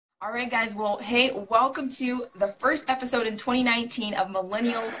All right, guys. Well, hey, welcome to the first episode in 2019 of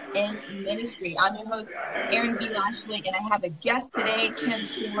Millennials in Ministry. I'm your host, Erin B. Lashley, and I have a guest today, Kim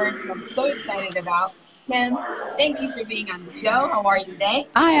Stewart, who I'm so excited about. Kim, thank you for being on the show. How are you today?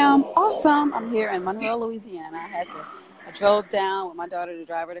 I am awesome. I'm here in Monroe, Louisiana. I drove down with my daughter to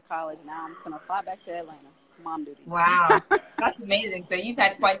drive her to college. Now I'm gonna fly back to Atlanta. Mom duties. Wow, that's amazing. So you've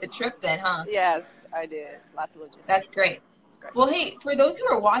had quite the trip then, huh? Yes, I did. Lots of That's logistics, but great. it's great. Well, hey, for those who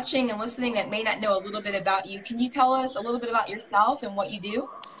are watching and listening that may not know a little bit about you, can you tell us a little bit about yourself and what you do?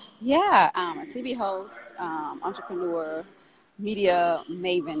 Yeah, a TV host, entrepreneur, media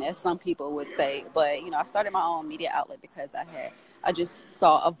maven, as some people would say. But I started my own media outlet because I just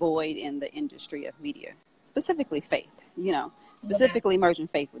saw a void in the industry of media, specifically faith. Yeah. Specifically merging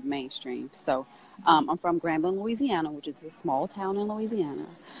faith with mainstream. So I'm from Grambling, Louisiana, which is a small town in Louisiana.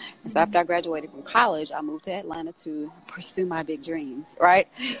 And so after I graduated from college, I moved to Atlanta to pursue my big dreams, right?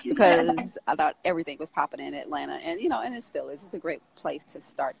 Because I thought everything was popping in Atlanta. And it still is. It's a great place to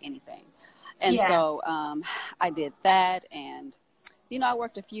start anything. And Yeah. so I did that. And I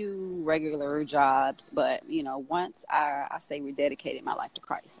worked a few regular jobs, but once I say rededicated my life to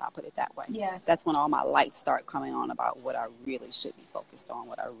Christ, I'll put it that way. Yeah. That's when all my lights start coming on about what I really should be focused on,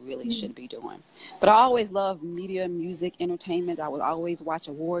 what I really Mm. should be doing. But I always loved media, music, entertainment. I would always watch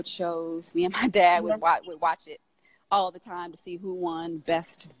award shows. Me and my dad Yeah. would watch it all the time to see who won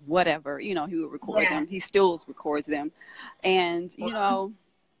best whatever. He would record Yeah. them. He still records them. And, Wow.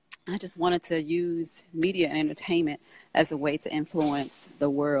 I just wanted to use media and entertainment as a way to influence the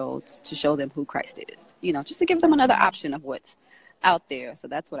world, to show them who Christ is, just to give them another option of what's out there. So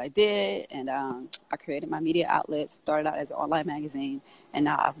that's what I did. And I created my media outlet, started out as an online magazine, and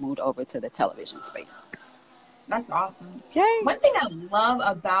now I've moved over to the television space. That's awesome. Okay. One thing I love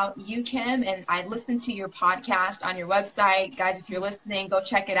about you, Kim, and I listened to your podcast on your website. Guys, if you're listening, go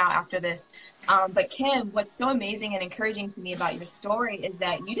check it out after this. But Kim, what's so amazing and encouraging to me about your story is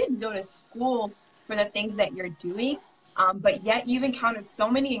that you didn't go to school for the things that you're doing, but yet you've encountered so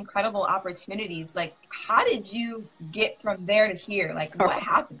many incredible opportunities. Like, how did you get from there to here? Like, what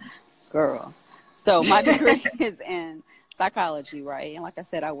happened? Girl. So my degree is in psychology, right? And like I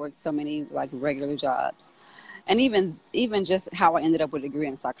said, I worked so many like regular jobs. And even just how I ended up with a degree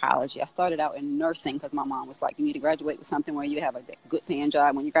in psychology. I started out in nursing because my mom was like, you need to graduate with something where you have a good paying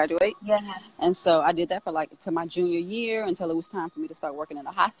job when you graduate. Yeah. And so I did that for to my junior year until it was time for me to start working in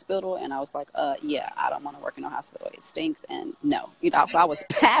the hospital. And I was like, yeah, I don't want to work in a hospital. It stinks. And no, so I was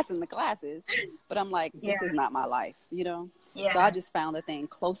passing the classes, but I'm like, this is not my life, Yeah. So I just found the thing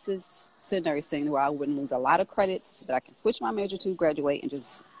closest to nursing where I wouldn't lose a lot of credits, that I can switch my major to, graduate, and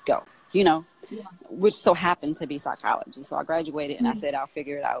just go, Yeah. which so happened to be psychology. So I graduated and I Mhm. said, I'll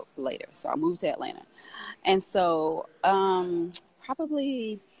figure it out later. So I moved to Atlanta. And so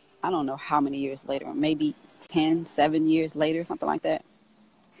probably, I don't know how many years later, maybe 7 years later, something like that.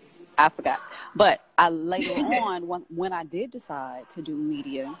 I forgot. But I later on, when I did decide to do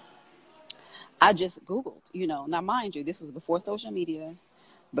media, I just Googled, Now, mind you, this was before social media,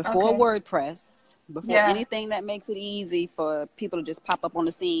 before Okay. WordPress, before Yeah. anything that makes it easy for people to just pop up on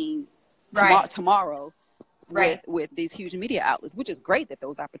the scene Right. tomorrow Right. with these huge media outlets, which is great that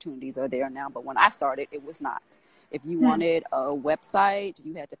those opportunities are there now. But when I started, it was not. If you Hmm. wanted a website,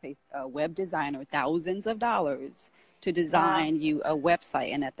 you had to pay a web designer thousands of dollars to Wow. design you a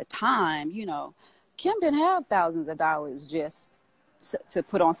website. And at the time, Kim didn't have thousands of dollars just to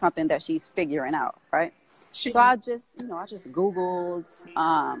put on something that she's figuring out, right? So Sure. I just Googled,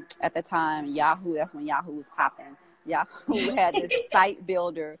 at the time, Yahoo, that's when Yahoo was popping. Yahoo had this site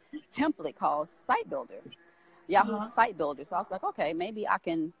builder template called Site Builder, Yahoo Uh-huh. Site Builder. So I was like, okay, maybe I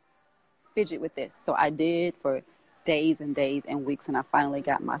can fidget with this. So I did for days and days and weeks, and I finally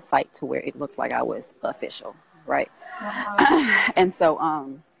got my site to where it looked like I was official, right? Wow. And so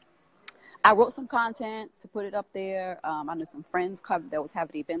I wrote some content to put it up there. I knew some friends that was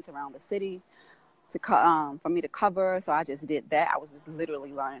having events around the city for me to cover. So I just did that. I was just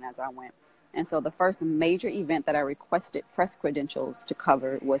literally learning as I went. And so the first major event that I requested press credentials to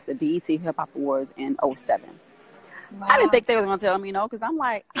cover was the BET Hip Hop Awards in '07. I didn't Wow. think they were going to tell me no, because I'm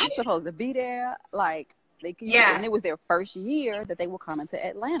like, I'm supposed to be there. Like, and Yeah. it was their first year that they were coming to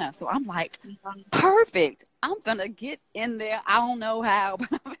Atlanta. So I'm like, Um, perfect. I'm going to get in there. I don't know how, but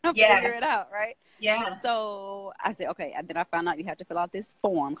I'm going to figure Yeah. it out, right? Yeah. So I said, okay. And then I found out you have to fill out this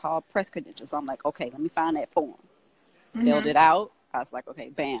form called press credentials. So I'm like, okay, let me find that form. Filled Hmm. it out. I was like, okay,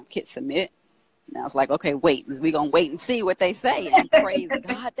 bam, hit submit. And I was like, okay, wait, we're going to wait and see what they say. And praise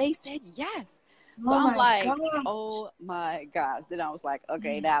God, they said yes. So Oh I'm my like, gosh. oh my gosh. Then I was like,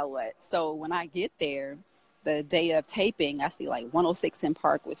 okay, now what? So when I get there, the day of taping, I see like 106 in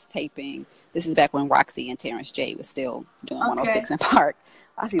Park was taping. This is back when Roxy and Terrence J was still doing 106 in Park.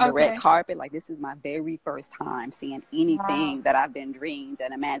 I see the red carpet. Like, this is my very first time seeing anything that I've been dreamed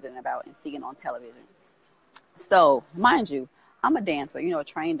and imagined about and seeing on television. So, mind you, I'm a dancer, you know, a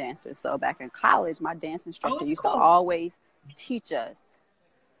trained dancer. So back in college, my dance instructor used to always teach us,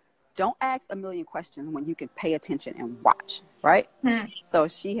 don't ask a million questions when you can pay attention and watch, right? So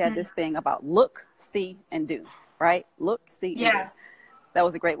she had this thing about look, see, and do, right? Look, see, and do. That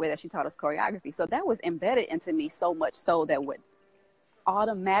was a great way that she taught us choreography. So that was embedded into me so much so that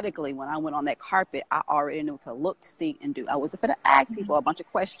automatically when I went on that carpet, I already knew to look, see, and do. I wasn't going to ask people a bunch of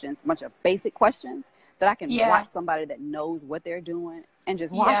questions, a bunch of basic questions that I can watch somebody that knows what they're doing and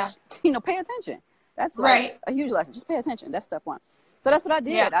just watch, you know, pay attention. That's like a huge lesson. Just pay attention. That's step one. So that's what I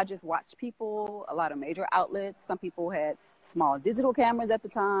did. I just watched people, a lot of major outlets. Some people had small digital cameras at the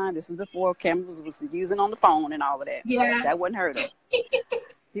time. This was before cameras was using on the phone and all of that. That wasn't heard of.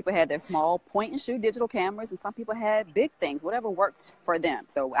 People had their small point and shoot digital cameras, and some people had big things, whatever worked for them.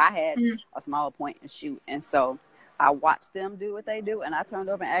 So I had a small point and shoot. And so I watched them do what they do, and I turned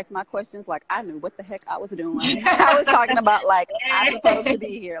over and asked my questions like I knew what the heck I was doing. I was talking about like, I'm supposed to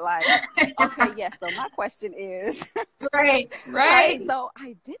be here. Like, okay, yes, so my question is. Right. So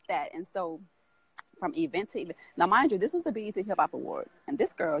I did that. And so from event to event. Now, mind you, this was the BET Hip Hop Awards. And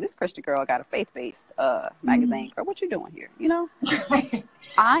this Christian girl got a faith-based magazine. Girl, what you doing here? You know?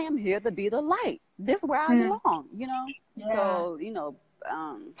 I am here to be the light. This is where I belong, you know? So, you know,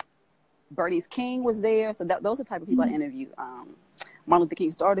 Bernice King was there. So those are the type of people I interviewed. Martin Luther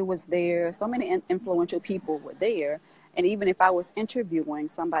King's daughter was there. So many influential people were there. And even if I was interviewing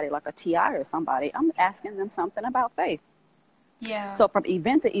somebody like a T.I. or somebody, I'm asking them something about faith. So from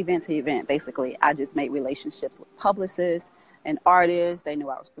event to event to event, basically, I just made relationships with publicists and artists. They knew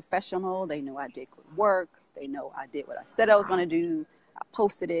I was professional. They knew I did good work. They know I did what I said I was going to do. I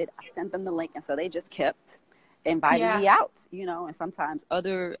posted it. I sent them the link. And so they just kept inviting me out, you know. And sometimes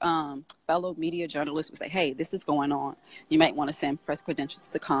other fellow media journalists would say, hey, this is going on. You might want to send press credentials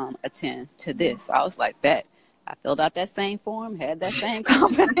to come attend to this. So I was like, bet. I filled out that same form, had that same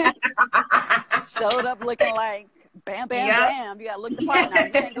confidence, showed up looking like bam, bam, bam. You got to look the part now.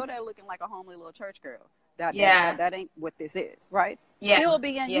 You can't go there looking like a homely little church girl. That ain't what this is, right? Still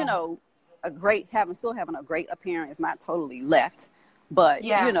being, you know, still having a great appearance, not totally left, but,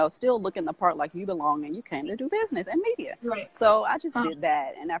 you know, still looking the part like you belong and you came to do business and media. So I just did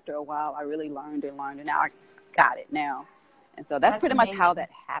that. And after a while, I really learned, and now I got it now. And so that's pretty much how that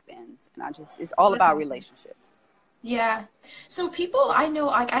happens. And it's all about relationships. So people, I know,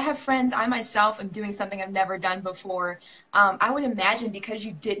 like I have friends, I myself am doing something I've never done before. I would imagine because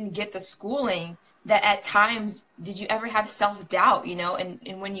you didn't get the schooling that at times, did you ever have self-doubt, you know,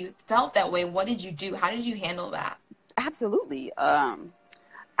 and when you felt that way, what did you do? How did you handle that? Absolutely.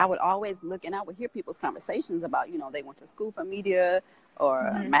 I would always look, and I would hear people's conversations about, you know, they went to school for media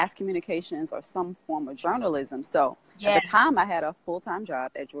or mass communications or some form of journalism. So at the time I had a full-time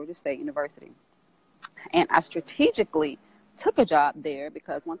job at Georgia State University. And I strategically took a job there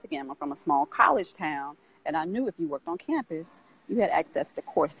because, once again, I'm from a small college town, and I knew if you worked on campus, you had access to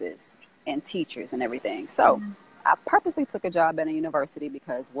courses and teachers and everything. So I purposely took a job at a university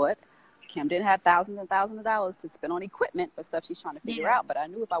because Kim didn't have thousands and thousands of dollars to spend on equipment for stuff she's trying to figure out. But I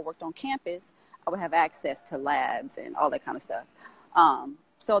knew if I worked on campus, I would have access to labs and all that kind of stuff.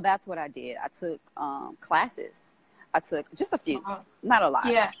 So that's what I did. I took classes. I took just a few, not a lot.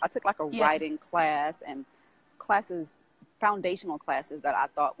 I took like a writing class and foundational classes that I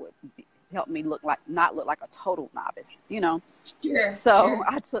thought would help me not look like a total novice, you know? So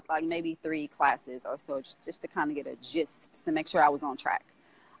I took like maybe 3 classes or so just to kind of get a gist to make sure I was on track,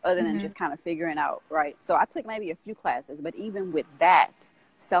 other than just kind of figuring out, right? So I took maybe a few classes, but even with that,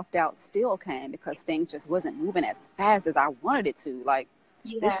 self-doubt still came because things just wasn't moving as fast as I wanted it to. Like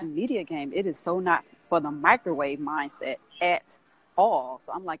this media game, it is so not for the microwave mindset at all.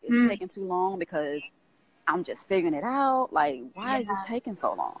 So I'm like, it's taking too long because I'm just figuring it out. Like, why is this taking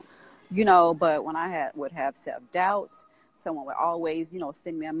so long? You know, but when I would have self-doubt, someone would always, you know,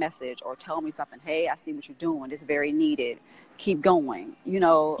 send me a message or tell me something. Hey, I see what you're doing. It's very needed. Keep going, you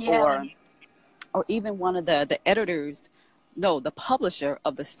know, or even one of the editors, the publisher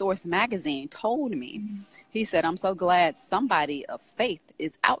of the Source magazine told me, he said, I'm so glad somebody of faith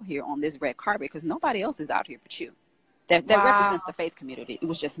is out here on this red carpet because nobody else is out here but you. That represents the faith community. It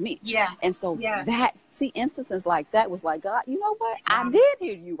was just me. And so instances like that was like, God, you know what? I did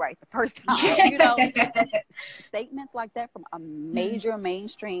hear you right the first time. You know, statements like that from a major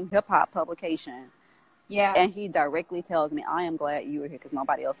mainstream hip hop publication Yeah. And he directly tells me, I am glad you were here because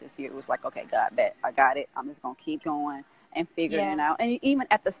nobody else is here. It was like, okay, God, bet I got it. I'm just going to keep going and figuring Yeah. it out. And even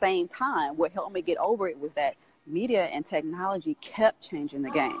at the same time, what helped me get over it was that media and technology kept changing the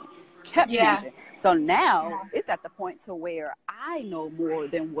game, kept Yeah. changing. So now Yeah. it's at the point to where I know more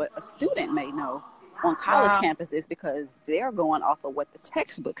than what a student may know on college Wow. campuses because they're going off of what the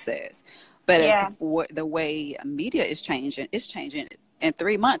textbook says. But as Yeah. for the way media is changing, it's changing. In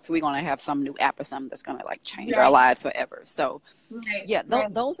 3 months, we're going to have some new app or something that's going to like change our Right. lives forever. So Right. yeah,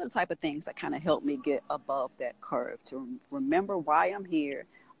 Right. those are the type of things that kind of help me get above that curve to remember why I'm here.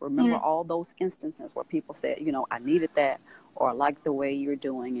 Remember Mm. all those instances where people said, you know, I needed that or I like the way you're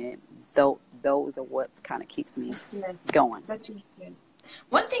doing it. Though those are what kind of keeps me That's good. going. That's really good.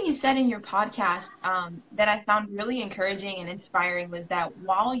 One thing you said in your podcast that I found really encouraging and inspiring was that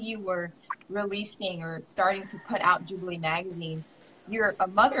while you were releasing or starting to put out Jubilee Magazine, you're a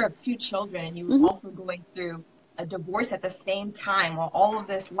mother of two children and you were Hmm. also going through a divorce at the same time while all of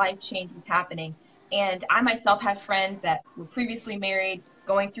this life change was happening. And I myself have friends that were previously married,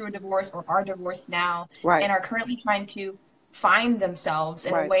 going through a divorce or are divorced now, Right, and are currently trying to find themselves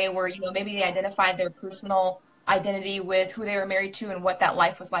in a right, way where, maybe they identified their personal identity with who they were married to and what that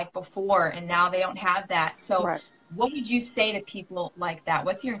life was like before, and now they don't have that. So right. what would you say to people like that?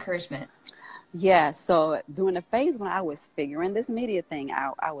 What's your encouragement? Yeah, so during the phase when I was figuring this media thing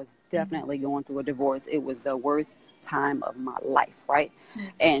out, I was Mhm. definitely going through a divorce. It was the worst time of my life, right?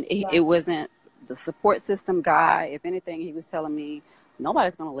 Mhm. And it Yeah. wasn't the support system guy. If anything, he was telling me,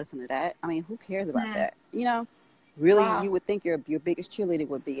 nobody's going to listen to that. I mean, who cares about Mm. that? You know, really, you Wow. would think your biggest cheerleader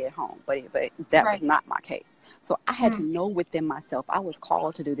would be at home, but that was Right. not my case. So I had to Mm. know within myself, I was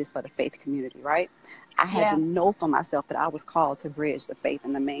called to do this for the faith community, right? I had to Yeah. know for myself that I was called to bridge the faith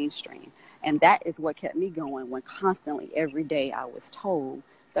and the mainstream. And that is what kept me going when constantly every day I was told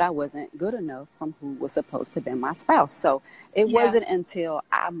that I wasn't good enough from who was supposed to be my spouse. So it Yeah. wasn't until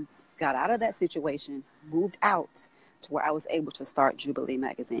I got out of that situation, moved out to where I was able to start Jubilee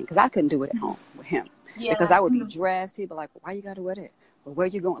Magazine because I couldn't do it at Mhm. home with him because Yeah. I would be Mm. dressed. He'd be like, why you got to wear that? Or where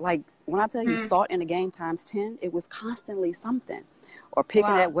you going? Like when I tell you Mm. salt in the game times 10, it was constantly something or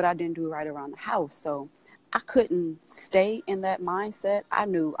picking at Wow. what I didn't do right around the house. So I couldn't stay in that mindset. I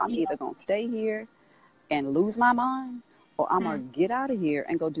knew I'm Yeah. either going to stay here and lose my mind or I'm Mm. going to get out of here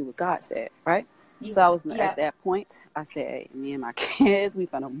and go do what God said, right? So I Yeah. was at Yeah. that point, I said, hey, me and my kids, we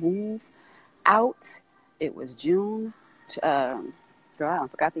finna move out. It was June. Girl, I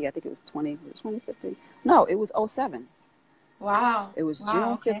forgot the year. I think it was 2015. No, it was '07. Wow. It was Wow.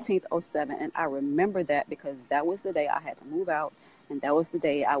 June Okay. 15th, '07. And I remember that because that was the day I had to move out. And that was the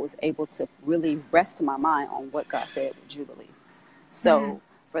day I was able to really rest my mind on what God said with Jubilee. Mm. So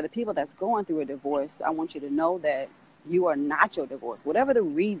for the people that's going through a divorce, I want you to know that you are not your divorce, whatever the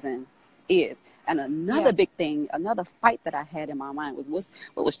reason is. And another Yeah. big thing, another fight that I had in my mind was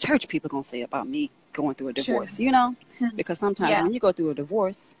what was church people going to say about me going through a Sure. divorce, you know? Mm. Because sometimes Yeah. when you go through a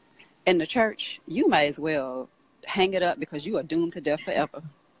divorce in the church, you may as well hang it up because you are doomed to death forever,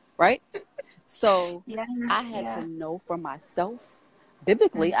 right? So Yeah. I had to Yeah. know for myself.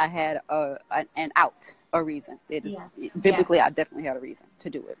 Biblically, Mm. I had an out, a reason. It is Yeah. Yeah. biblically, I definitely had a reason to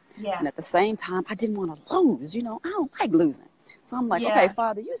do it. Yeah. And at the same time, I didn't want to lose. You know, I don't like losing. So I'm like, okay, Yeah.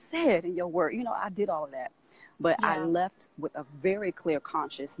 Father, you said in your word, you know, I did all of that. But I Yeah. left with a very clear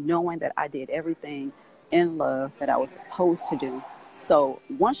conscience, knowing that I did everything in love that I was supposed to do. So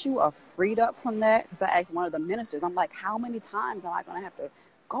once you are freed up from that, because I asked one of the ministers, I'm like, how many times am I going to have to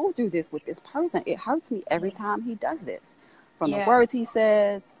go through this with this person? It hurts me every Yeah. time he does this. From the Yeah. words he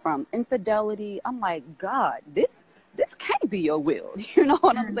says, from infidelity, I'm like, God, this can't be your will. You know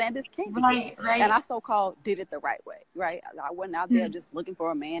what I'm Mm. saying? This can't be it. Right. And Right. I so-called did it the right way, right? I wasn't out there Mm. just looking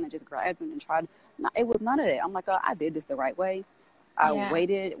for a man and just grabbing and tried. No, it was none of that. I'm like, I did this the right way. I Yeah.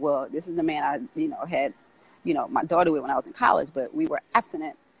 waited. Well, this is the man I, had, my daughter with when I was in college, but we were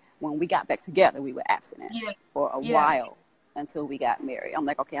abstinent. When we got back together, we were abstinent Yeah. for a Yeah. while until we got married. I'm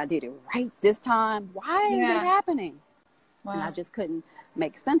like, okay, I did it right this time. Why is this Yeah. happening? And I Wow. just couldn't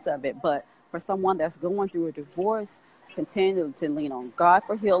make sense of it. But for someone that's going through a divorce, continue to lean on God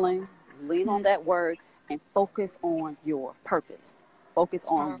for healing, lean on Mm. that word, and focus on your purpose. Focus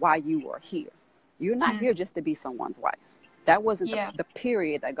It's on powerful. why you are here. You're not Mm. here just to be someone's wife. That wasn't Yeah. the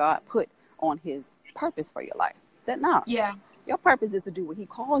period that God put on his purpose for your life. That no, Yeah. your purpose is to do what he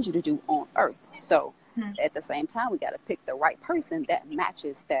calls you to do on earth. So Mm. at the same time, we got to pick the right person that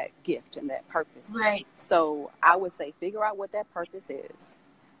matches that gift and that purpose. Right. So I would say figure out what that purpose is.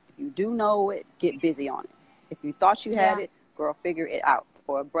 If you do know it, get busy on it. If you thought you had Yeah. it, girl, figure it out.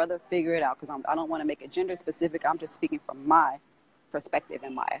 Or brother, figure it out. Because I don't want to make it gender specific. I'm just speaking from my perspective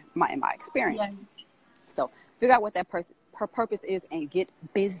and my Yeah. experience. So figure out what that her purpose is and get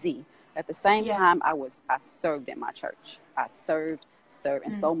busy. At the same time, I served in my church. I served,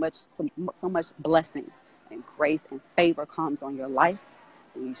 and so much blessings and grace and favor comes on your life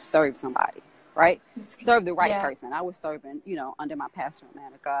when you serve somebody, right? Serve the right person. I was serving, under my pastor,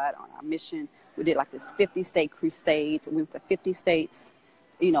 man of God, on our mission. We did like this 50-state crusade. We went to 50 states,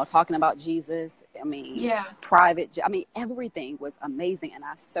 talking about Jesus. I mean, private. I mean, everything was amazing, and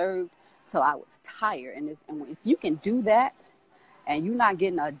I served till I was tired. And if you can do that, and you're not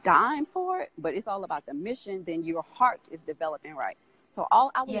getting a dime for it, but it's all about the mission, then your heart is developing right. So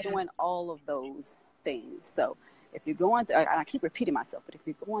I was doing all of those things. So if you're going through, and I keep repeating myself, but if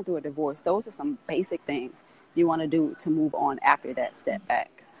you're going through a divorce, those are some basic things you want to do to move on after that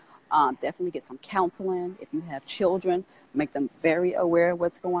setback. Definitely get some counseling. If you have children, make them very aware of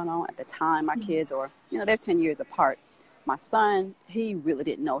what's going on. At the time, my kids are, they're 10 years apart. My son, he really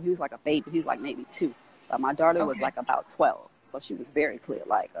didn't know. He was like a baby. He was like maybe 2. But my daughter was like about 12. So she was very clear,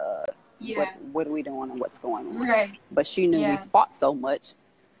 like, what are we doing and what's going on? Right. But she knew we fought so much.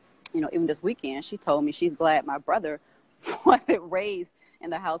 Even this weekend, she told me she's glad my brother wasn't raised in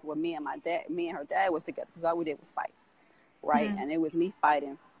the house where me and her dad was together, because all we did was fight, right? And it was me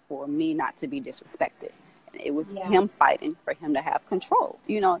fighting for me not to be disrespected. And it was him fighting for him to have control.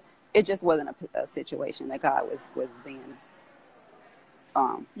 It just wasn't a situation that God was being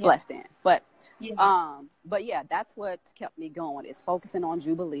blessed in. But that's what kept me going, is focusing on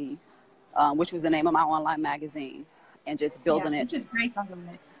Jubilee, which was the name of my online magazine, and just building it. Which is great, by the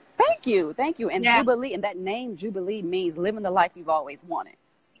way. Thank you. And Jubilee, and that name Jubilee means living the life you've always wanted.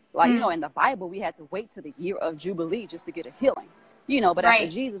 Like, in the Bible, we had to wait to the year of Jubilee just to get a healing. But after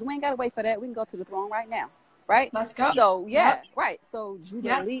Jesus, we ain't got to wait for that. We can go to the throne right now. Right? Let's go. So, right. So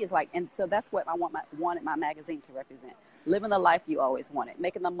Jubilee is like, and so that's what I wanted my magazine to represent. Living the life you always wanted,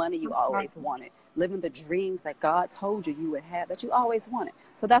 making the money you always wanted, living the dreams that God told you would have, that you always wanted.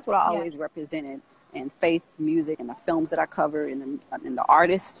 So that's what I always represented in faith, music, and the films that I covered, and the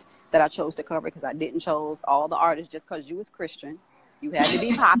artists that I chose to cover, because I didn't chose all the artists just because you was Christian. You had to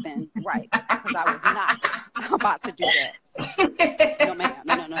be popping, right? Because I was not about to do that. No,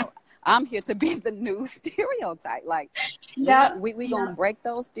 ma'am. No. I'm here to be the new stereotype. Like, we gonna break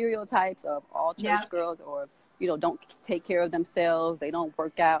those stereotypes of all church girls, or don't take care of themselves, they don't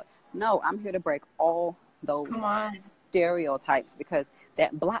work out. No, I'm here to break all those stereotypes, because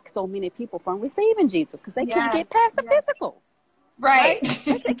that blocks so many people from receiving Jesus, because they can't get past the physical. Right?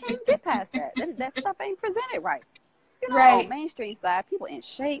 They can't get past that. That stuff ain't presented right. On mainstream side, people in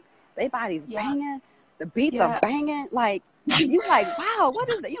shape, their bodies banging, the beats are banging. Like, you like, wow, what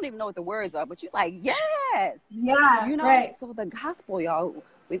is that? You don't even know what the words are, but you're like, yes. Yeah. So the gospel, y'all,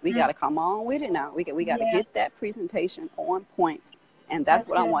 we got to come on with it now. We got to get that presentation on point. And that's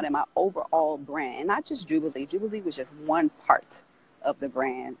what I want in my overall brand. And not just Jubilee. Jubilee was just one part of the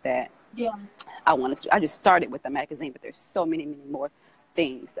brand that I wanted to. I just started with the magazine, but there's so many, many more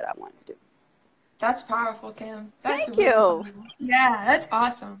things that I wanted to do. That's powerful, Kim. Thank you. Yeah, that's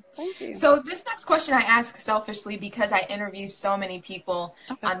awesome. Thank you. So this next question I ask selfishly, because I interview so many people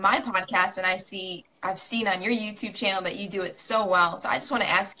on my podcast, and I've seen on your YouTube channel that you do it so well. So I just want to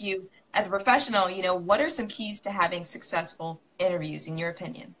ask you, as a professional, what are some keys to having successful interviews, in your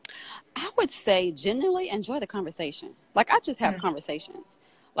opinion? I would say genuinely enjoy the conversation. Like, I just have conversations.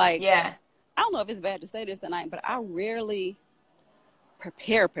 Like, I don't know if it's bad to say this tonight, but I rarely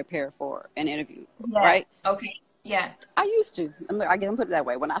prepare for an interview, right? Okay. Yeah. I used to. I can put it that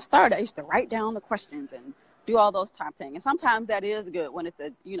way. When I started, I used to write down the questions and do all those type things. And sometimes that is good when it's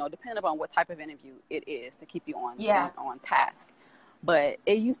depending upon what type of interview it is, to keep you on task. But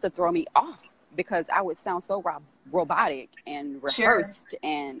it used to throw me off, because I would sound so robotic and rehearsed,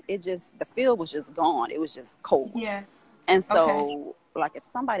 and the feel was just gone. It was just cold. Yeah. And so, like, if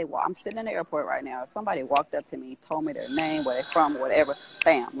somebody, I'm sitting in the airport right now, if somebody walked up to me, told me their name, where they're from, or whatever,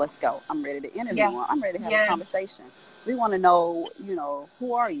 bam, let's go. I'm ready to interview them. I'm ready to have a conversation. We want to know,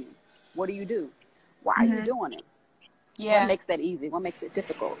 who are you? What do you do? Why are you doing it? What makes that easy? What makes it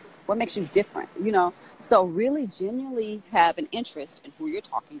difficult? What makes you different? So really genuinely have an interest in who you're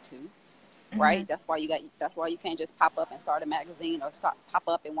talking to, right? That's why you can't just pop up and start a magazine, or pop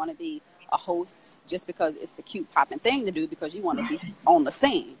up and want to be a host just because it's the cute popping thing to do, because you want to be on the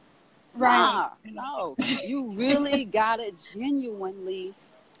scene. Right. No, you really gotta genuinely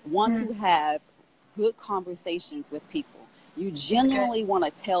want to have good conversations with people. You genuinely want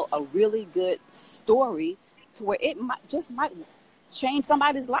to tell a really good story, to where it might change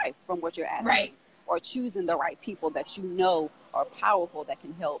somebody's life from what you're asking, or choosing the right people that are powerful, that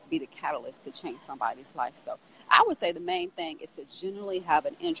can help be the catalyst to change somebody's life. So I would say the main thing is to genuinely have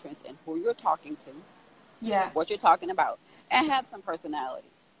an interest in who you're talking to, Yeah. what you're talking about, and have some personality.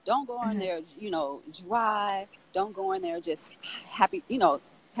 Don't go in Mm-hmm. there, dry. Don't go in there just happy,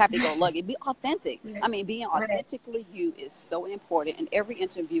 happy go lucky. Be authentic. Yeah. I mean, being Right. authentically you is so important, and every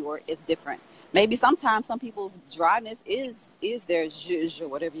interviewer is different. Maybe sometimes some people's dryness is their zhuzh, or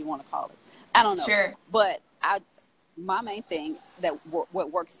whatever you want to call it. I don't know, Sure. but my main thing that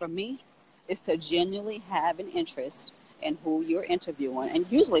what works for me is to genuinely have an interest in who you're interviewing, and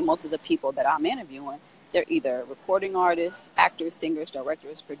usually most of the people that I'm interviewing, they're either recording artists, actors, singers,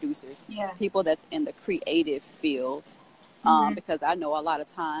 directors, producers, Yeah. people that's in the creative field. Mm-hmm. Because I know a lot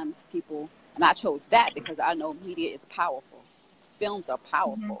of times people, and I chose that because I know media is powerful. Films are Mm-hmm.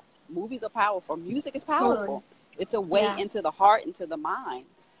 powerful. Movies are powerful. Music is Totally. powerful. It's a way Yeah. into the heart, into the mind.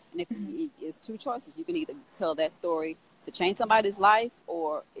 And if Mm-hmm. it's two choices, you can either tell that story to change somebody's life,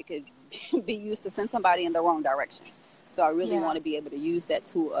 or it could be used to send somebody in the wrong direction. So I really Yeah. want to be able to use that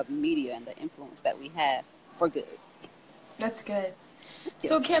tool of media and the influence that we have for good. That's good. Thank you.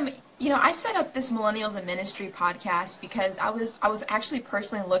 So Kim, I set up this Millennials in Ministry podcast because I was actually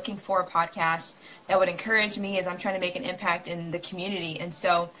personally looking for a podcast that would encourage me as I'm trying to make an impact in the community. And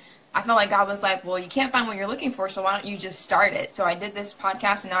so I felt like God was like, well, you can't find what you're looking for, so why don't you just start it? So I did this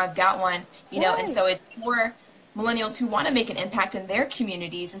podcast and now I've got one, and Right. so it's for millennials who want to make an impact in their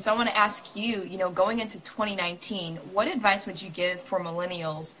communities. And so I want to ask you, going into 2019, what advice would you give for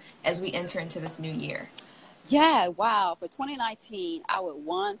millennials as we enter into this new year? Yeah, wow. For 2019, I would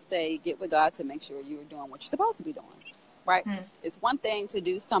one say get with God to make sure you're doing what you're supposed to be doing, right? Hmm. It's one thing to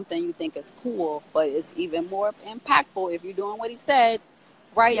do something you think is cool, but it's even more impactful if you're doing what He said,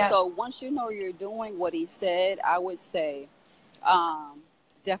 right? Yeah. So once you know you're doing what He said, I would say um,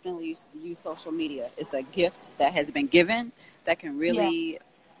 definitely use social media. It's a gift that has been given that can Yeah. really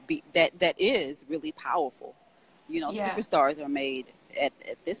that is really powerful. Yeah. Superstars are made at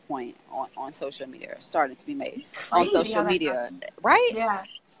this point on social media, are starting to be made It's on crazy social how that media, happened. right? Yeah.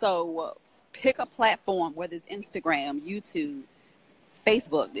 So pick a platform, whether it's Instagram, YouTube,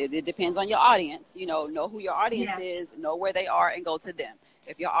 Facebook. It depends on your audience. Know who your audience Yeah. is, know where they are, and go to them.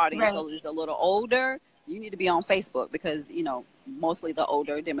 If your audience Right. is a little older, you need to be on Facebook because mostly the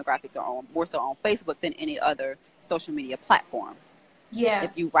older demographics are more so on Facebook than any other social media platform. Yeah.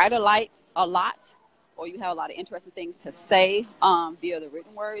 If you write a lot, or you have a lot of interesting things to say via the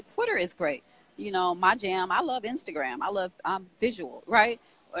written word, Twitter is great. My jam. I love Instagram. I love visual, right?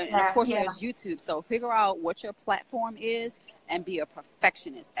 And of Yeah. course, Yeah. there's YouTube. So figure out what your platform is and be a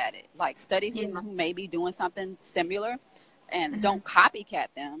perfectionist at it. Like study Yeah. who may be doing something similar, and Hmm. don't copycat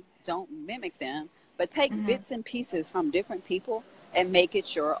them. Don't mimic them, but take Hmm. bits and pieces from different people and make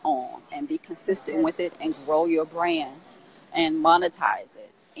it your own, and be That's consistent good. with it and grow your brand and monetize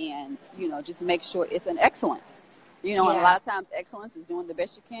it, and just make sure it's an excellence, and a Yeah. lot of times excellence is doing the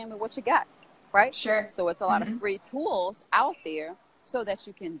best you can with what you got, right? Sure. So it's a lot of Hmm. free tools out there so that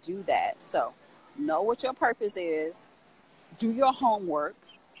you can do that. So know what your purpose is, do your homework,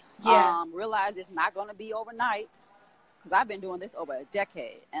 Yeah. realize it's not going to be overnight, because I've been doing this over a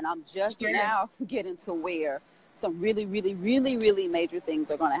decade, and I'm just Sure. now getting to where some really, really, really, really major things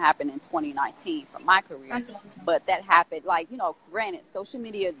are going to happen in 2019 for my career. That's awesome. But that happened, granted, social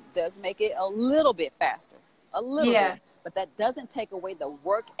media does make it a little bit faster, a little Yeah. bit, but that doesn't take away the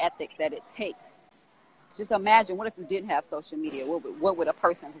work ethic that it takes. Just imagine, what if you didn't have social media? What would a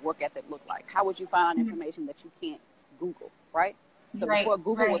person's work ethic look like? How would you find Hmm. information that you can't Google, right? So Right. before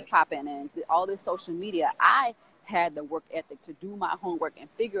Google was Right. popping and all this social media, I had the work ethic to do my homework and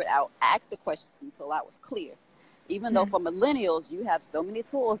figure it out, ask the questions until I was clear. Even though Hmm. for millennials, you have so many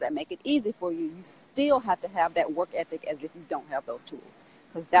tools that make it easy for you, you still have to have that work ethic as if you don't have those tools,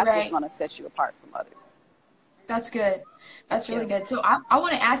 because that's what's Right. going to set you apart from others. That's good. That's Yeah. really good. So I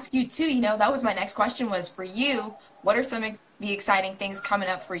want to ask you too, that was my next question was for you, what are some of the exciting things coming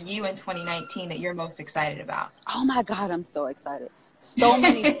up for you in 2019 that you're most excited about? Oh my God, I'm so excited. So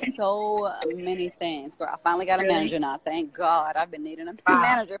many things. Girl, I finally got a Really? manager now. Thank God. I've been needing a Wow.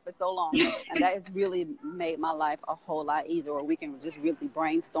 manager for so long. And that has really made my life a whole lot easier. We can just really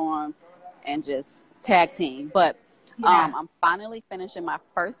brainstorm and just tag team. But Yeah. I'm finally finishing my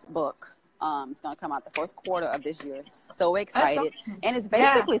first book. It's going to come out the first quarter of this year. So That's excited. awesome. And it's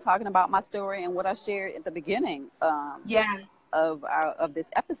Yeah. basically talking about my story and what I shared at the beginning Yeah. of this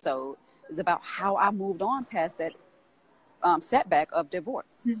episode, is about how I moved on past that setback of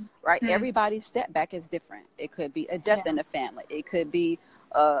divorce, right? Hmm. Everybody's setback is different. It could be a Yeah. death in the family. It could be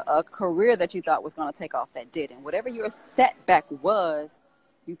a career that you thought was going to take off that didn't. Whatever your setback was,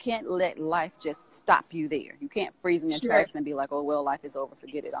 you can't let life just stop you there. You can't freeze in your Sure. tracks and be like, oh, well, life is over.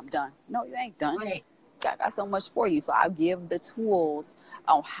 Forget it. I'm done. No, you ain't done. Right. I got so much for you. So I'll give the tools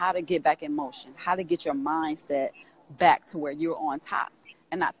on how to get back in motion, how to get your mindset back to where you're on top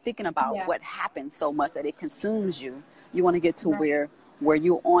and not thinking about Yeah. what happened so much that it consumes you. You want to get to Right. where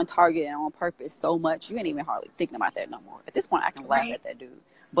you're on target and on purpose so much you ain't even hardly thinking about that no more. At this point, I can laugh Right. at that dude.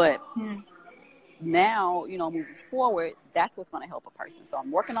 But Mm. now, moving forward, that's what's going to help a person. So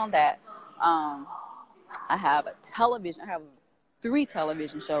I'm working on that. I have I have 3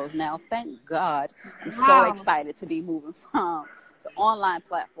 television shows now. Thank God. I'm so Wow. excited to be moving from the online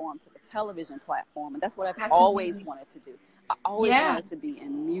platform to the television platform. And that's what I've That's always amazing. wanted to do. I always Yeah. wanted to be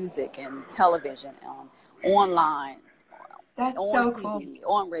in music and television, online, That's on so cool. TV,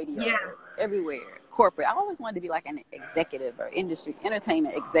 on radio, Yeah. everywhere, corporate. I always wanted to be like an executive or industry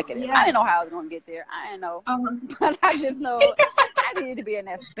entertainment executive. I Yeah. didn't know how I was going to get there. I didn't know, Um, but I just know I needed to be in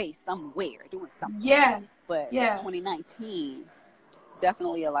that space somewhere doing something. yeah. But Yeah. 2019,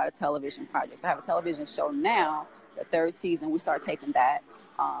 definitely a lot of television projects. I have a television show now. The 3rd season, we start taping that It's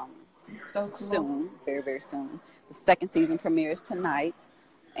so cool. soon, very, very soon. The 2nd season premieres tonight.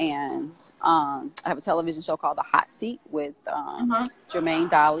 And I have a television show called The Hot Seat with Uh-huh. Jermaine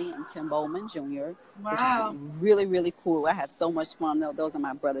Dolly and Tim Bowman Jr., which Wow. is really, really cool. I have so much fun. Those are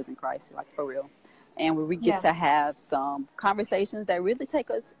my brothers in Christ, like for real. And where we get Yeah. to have some conversations that really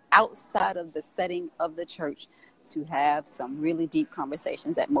take us outside of the setting of the church to have some really deep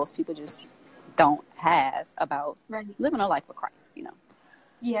conversations that most people just don't have about Right. living a life for Christ,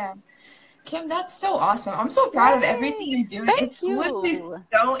 Yeah. Kim, that's so awesome. I'm so proud of everything Yay! you're doing. Thank It's literally you.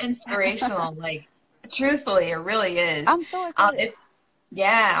 so inspirational. Like, truthfully, it really is. I'm so excited.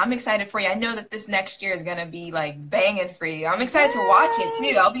 Yeah, I'm excited for you. I know that this next year is gonna be like banging for you. I'm excited to watch it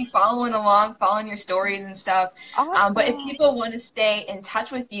too. I'll be following along, following your stories and stuff. But if Awesome. people want to stay in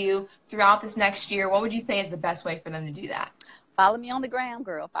touch with you throughout this next year, what would you say is the best way for them to do that? Follow me on the gram,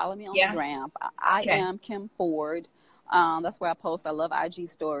 girl. Follow me on the Yeah. gram. I Okay. am Kim Ford. That's where I post. I love IG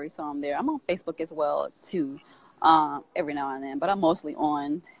stories, so I'm there. I'm on Facebook as well too, every now and then. But I'm mostly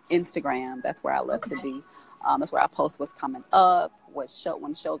on Instagram. That's where I love to be. That's where I post what's coming up, when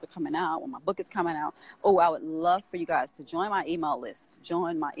shows are coming out, when my book is coming out. Oh, I would love for you guys to join my email list.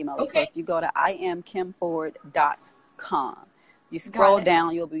 Join my email list. So Okay. if you go to iamkimford.com, you scroll Got it.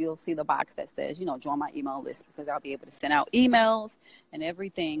 down, you'll see the box that says, join my email list, because I'll be able to send out emails and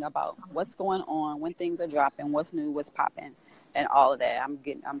everything about what's going on, when things are dropping, what's new, what's popping, and all of that.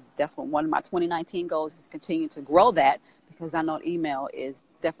 That's one of my 2019 goals, is to continue to grow that, because I know email is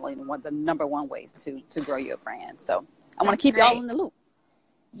definitely the number one ways to grow your brand. So I want to keep y'all in the loop.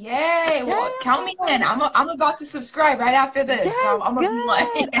 Yay! Well, count me in. I'm about to subscribe right after this. Yes, So I'm gonna be like,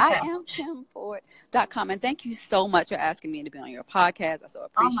 iamkimford.com. And thank you so much for asking me to be on your podcast. I so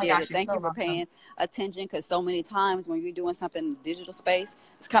appreciate gosh, it. you're Thank so you for welcome. paying attention, because so many times when you're doing something in the digital space,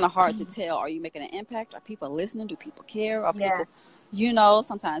 it's kind of hard to tell. Are you making an impact? Are people listening? Do people care? Are Yeah. people,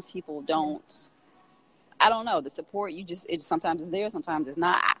 sometimes people don't. I don't know. The support, it sometimes is there, sometimes it's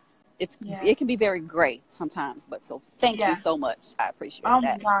not. It can be very gray sometimes, but so thank you so much. I appreciate Oh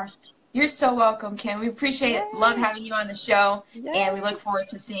my that. gosh. You're so welcome, Kim. We appreciate it. Love having you on the show. Yay. And we look forward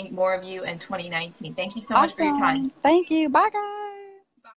to seeing more of you in 2019. Thank you so much for your time. Thank you. Bye, guys.